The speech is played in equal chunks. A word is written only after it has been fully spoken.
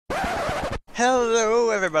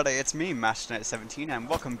Hello everybody, it's me, Masterknight17, and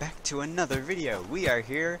welcome back to another video. We are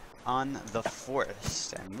here on the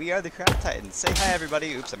forest, and we are the Crab Titans. Say hi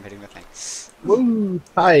everybody. Oops, I'm hitting the thing. Woo!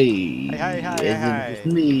 Hi! Hi. It's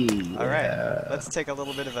me. Alright, let's take a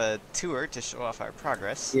little bit of a tour to show off our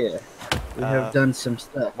progress. Yeah, we have done some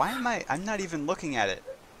stuff. Why am I'm not even looking at it.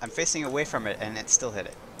 I'm facing away from it, and it still hit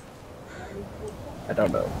it. I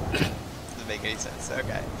don't know. Doesn't make any sense.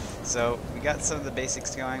 Okay, so we got some of the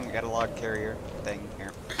basics going. We got a log carrier thing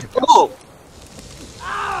here. Oh!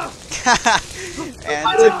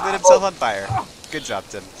 And Tim lit himself on fire. Good job,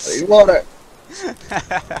 Tim. You water.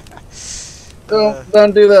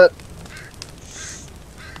 Don't do that.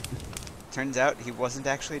 Turns out he wasn't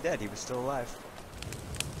actually dead. He was still alive.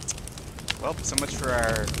 Well, so much for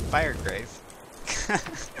our fire grave.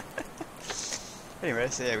 Anyway,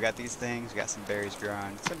 so yeah, we got these things. We got some berries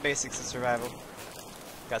growing. Some basics of survival.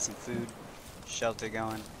 Got some food, shelter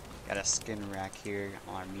going. Got a skin rack here.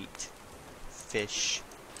 All our meat, fish.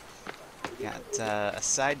 Got a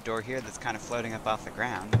side door here that's kind of floating up off the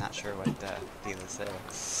ground. Not sure what deal is there.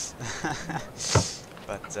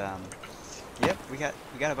 But yep, we got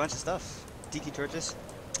a bunch of stuff. Tiki torches.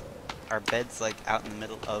 Our bed's like out in the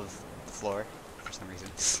middle of the floor for some reason.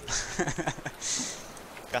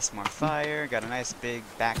 Got some more fire. Got a nice big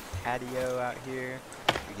back patio out here.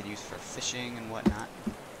 We could use for fishing and whatnot.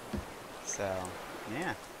 So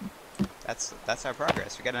yeah, that's our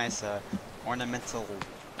progress. We got a nice ornamental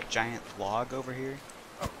giant log over here.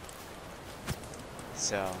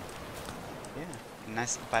 So yeah,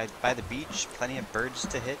 nice by the beach. Plenty of birds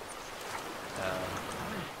to hit.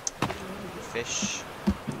 Fish,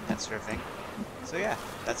 that sort of thing. So yeah,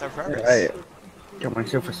 that's our progress. Right. Got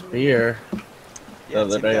myself a spear. Yeah,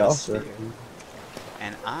 the other day also.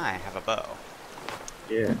 And I have a bow.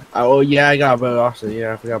 Yeah. Oh yeah, I got a bow also.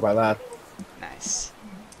 Yeah, I forgot about that. Nice.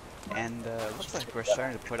 And looks like we're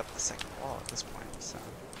starting to put up the second wall at this point. So.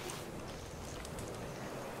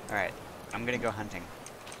 All right, I'm gonna go hunting.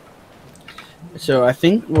 So I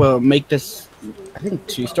think we'll make this. I think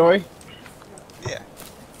 2-story. Yeah.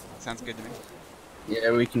 Sounds good to me.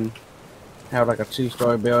 Yeah, we can have like a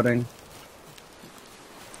 2-story building.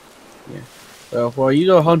 Yeah. Well, while you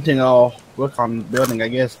go hunting, I'll work on building, I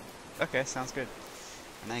guess. Okay, sounds good.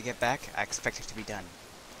 When I get back, I expect it to be done.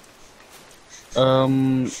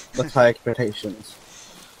 That's high expectations.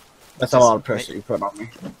 That's a lot of pressure you put on me.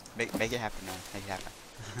 Make it happen, man. Make it happen.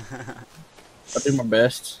 I'll do my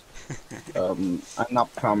best. I'm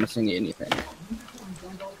not promising anything.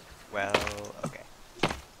 Well, okay.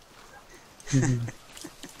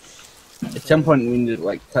 At some point, we need to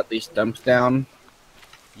like cut these stumps down.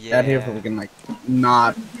 Yeah. Out here, so we can like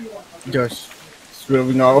not just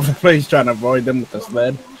swimming all over the place trying to avoid them with the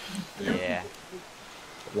sled. Yeah.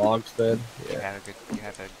 The log sled. Yeah. You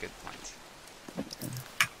have a good point.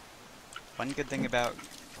 One good thing about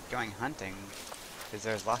going hunting is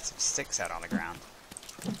there's lots of sticks out on the ground.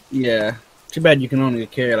 Yeah. Too bad you can only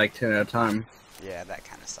carry like 10 at a time. Yeah, that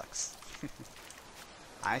kind of sucks.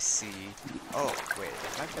 I see. Oh, wait.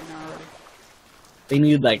 Have I been there already? They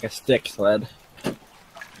need like a stick sled.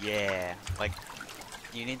 Yeah, like,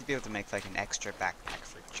 you need to be able to make like an extra backpack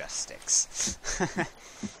for just sticks.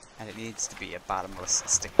 And it needs to be a bottomless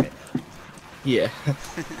stick bit. Yeah.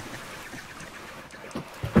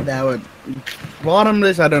 That would...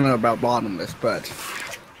 Bottomless, I don't know about bottomless, but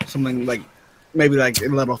something like, maybe like a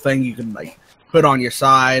little thing you can like put on your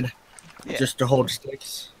side, yeah. Just to hold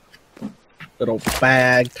sticks. Little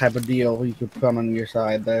bag type of deal you could put on your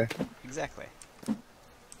side there. Exactly.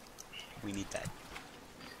 We need that.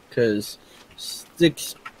 Because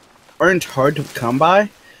sticks aren't hard to come by,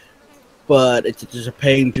 but it's just a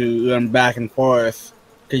pain to run back and forth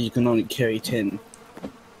because you can only carry 10.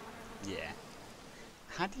 Yeah.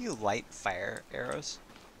 How do you light fire arrows?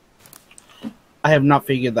 I have not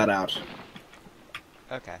figured that out.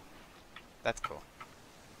 Okay. That's cool.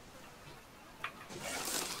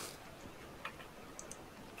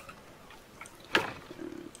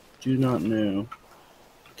 Do not know.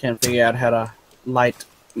 Can't figure out how to light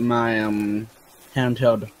my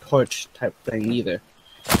handheld torch type thing either.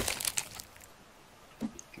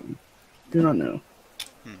 Do not know.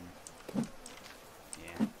 Yeah.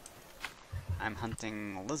 I'm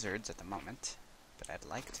hunting lizards at the moment, but I'd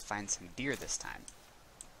like to find some deer this time.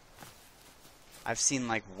 I've seen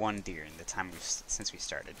like one deer in the time since we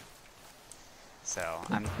started, so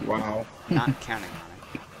I'm not counting on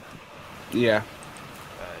it. Yeah.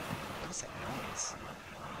 But what is that noise?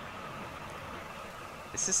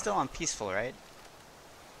 This is still on peaceful, right?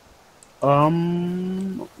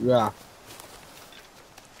 Yeah.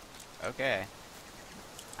 Okay.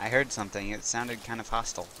 I heard something. It sounded kind of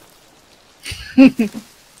hostile.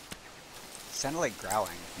 Sounded like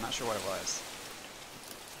growling. I'm not sure what it was.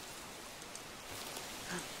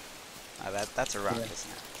 Oh, that's a rock, Yeah.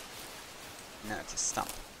 isn't it? No, it's a stump.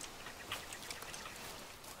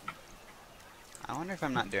 I wonder if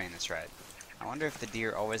I'm not doing this right. I wonder if the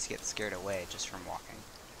deer always get scared away just from walking.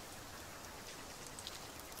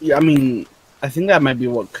 Yeah, I mean, I think that might be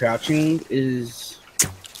what crouching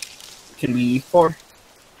can be used for.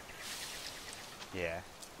 Yeah.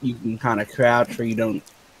 You can kind of crouch where you don't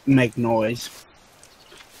make noise.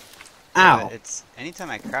 Yeah, Ow! but it's anytime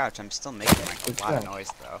I crouch, I'm still making like a Good lot of job.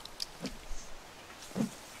 noise though.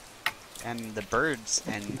 And the birds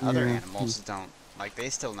and other Yeah. animals don't, like, they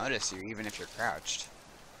still notice you even if you're crouched.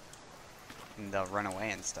 And they'll run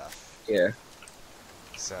away and stuff. Yeah.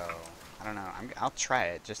 So, I don't know. I'll try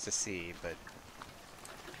it just to see, but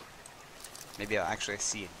maybe I'll actually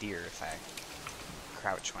see a deer if I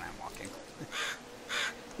crouch when I'm walking. Oh, it's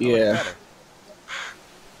Yeah. better.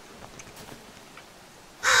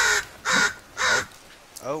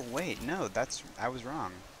 Oh, wait, no, I was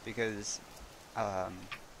wrong. Because,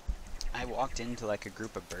 I walked into, like, a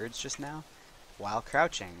group of birds just now while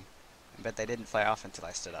crouching, but they didn't fly off until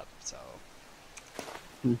I stood up, so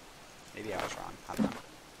Hmm. maybe I was wrong. I don't know.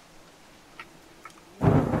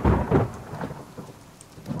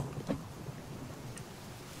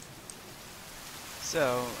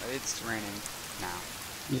 So, it's raining now.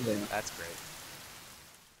 Yeah. That's great.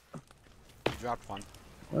 You dropped one.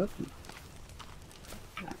 What?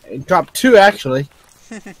 It dropped two actually.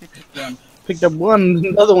 Picked up one,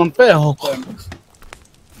 another one fell.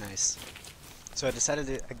 Nice. So I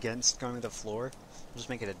decided against going with a floor. I'll just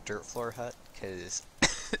make it a dirt floor hut, because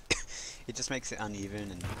it just makes it uneven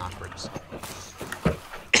and awkward.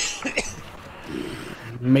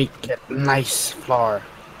 Make it nice floor.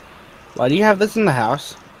 Why do you have this in the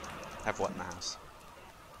house? Have what in the house?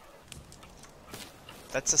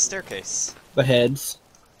 That's a staircase. The heads.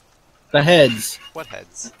 The heads. What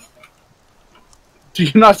heads? Do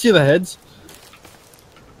you not see the heads?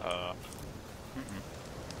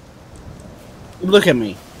 Look at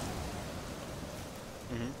me.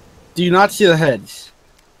 Mm-hmm. Do you not see the heads?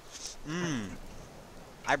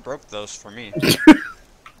 I broke those for me.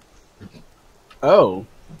 Oh.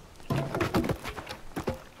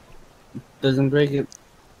 Doesn't break it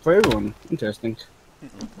for everyone. Interesting.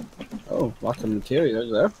 Oh, lots of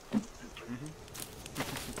materials there.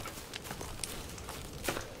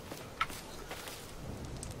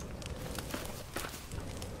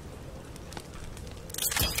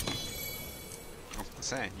 I was gonna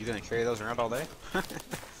say, you gonna carry those around all day?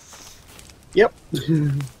 Yep.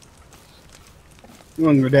 You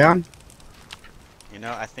wanna go down? You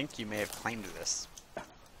know, I think you may have claimed this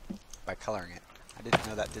by coloring it. I didn't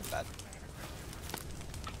know that did that.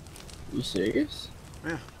 You serious?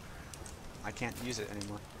 Yeah. I can't use it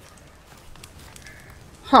anymore.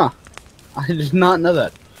 Huh. I did not know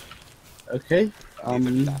that. Okay.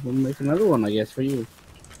 Neither did I. We'll make another one, I guess, for you.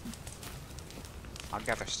 I'll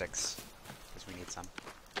gather sticks, because we need some.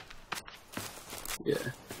 Yeah.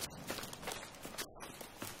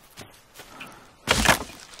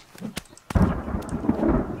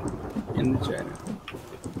 In the channel.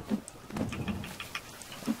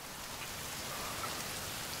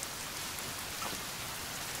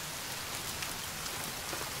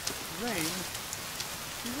 Rain!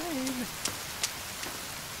 Rain!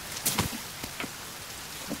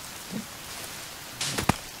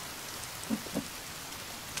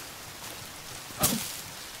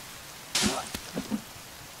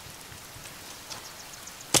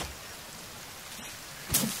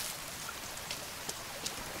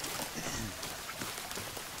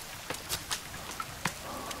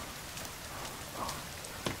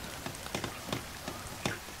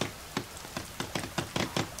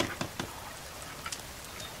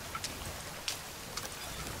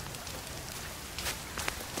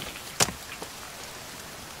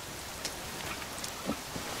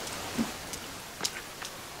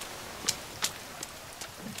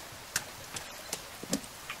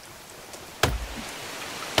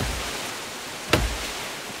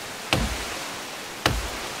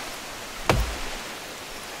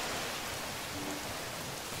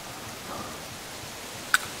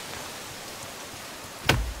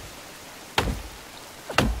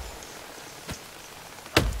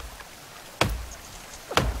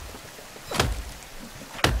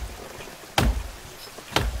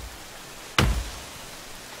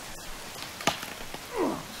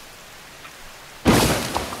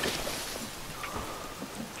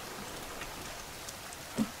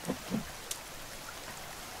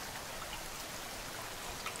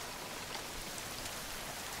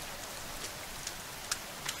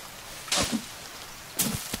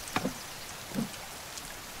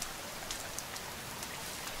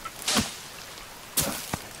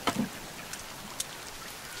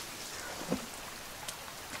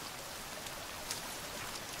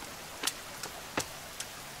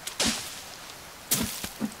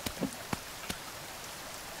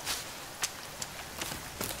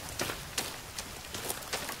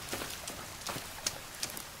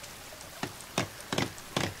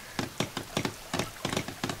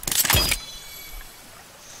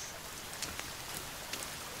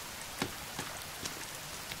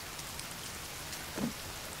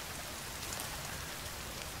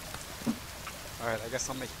 I guess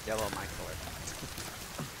I'll make yellow my color.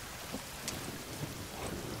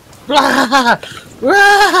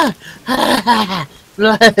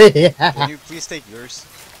 Can you please take yours?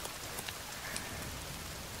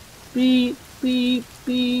 Beep, beep,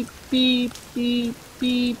 beep, beep, beep,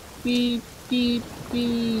 beep, beep, beep, beep.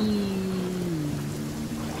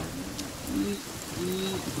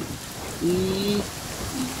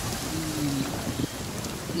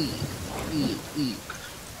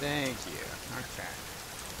 Thank you. Okay.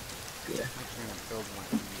 Yeah. I can build one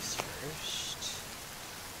of these first.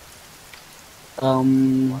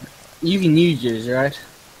 You can use yours, right?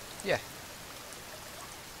 Yeah.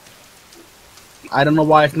 I don't know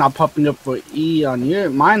why it's not popping up for E on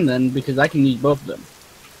mine then, because I can use both of them.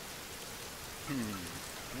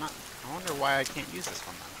 I wonder why I can't use this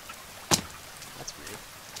one then. That's weird.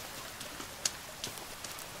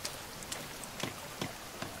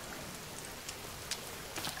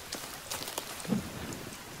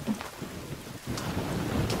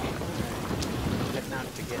 Heading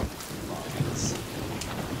out to get logs.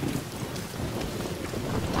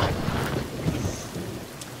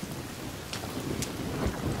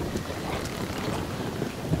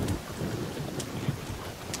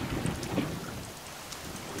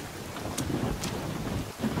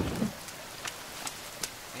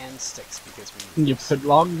 And sticks because we Can need you those. put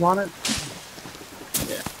logs on it?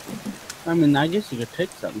 Yeah. I mean, I guess you could take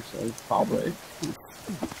some, so probably.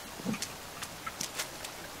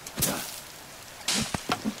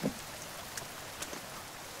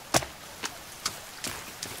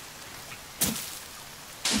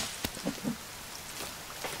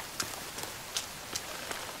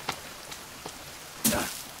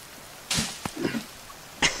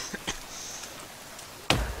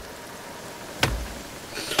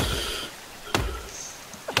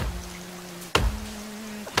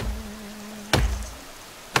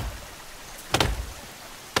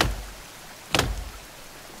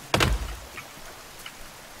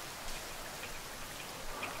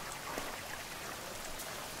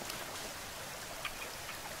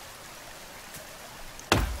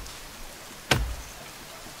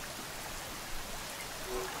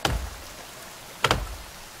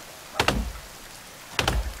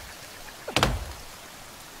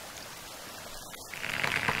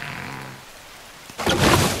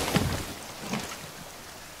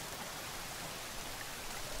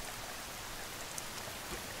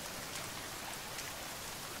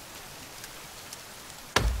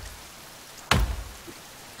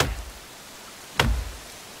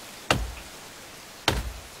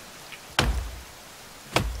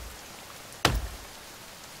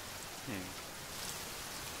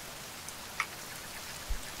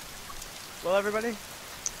 Well, everybody,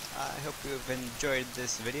 I hope you've enjoyed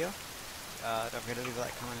this video. Don't forget to leave a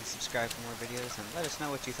like, comment, and subscribe for more videos, and let us know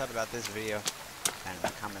what you thought about this video down in the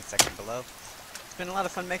comment section below. It's been a lot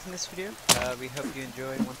of fun making this video. We hope you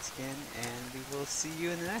enjoy once again, and we will see you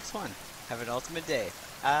in the next one. Have an ultimate day.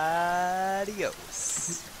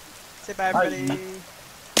 Adios. Say bye, everybody.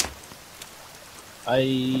 I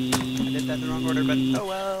did that in the wrong order, but oh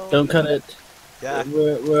well. Don't cut it. Yeah.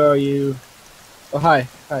 Where are you? Oh, hi.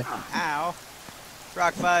 Hi. Ow.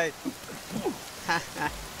 Rock fight.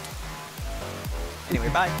 Anyway,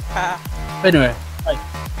 bye. Anyway, bye.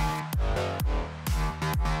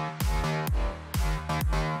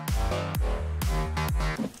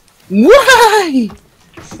 Why?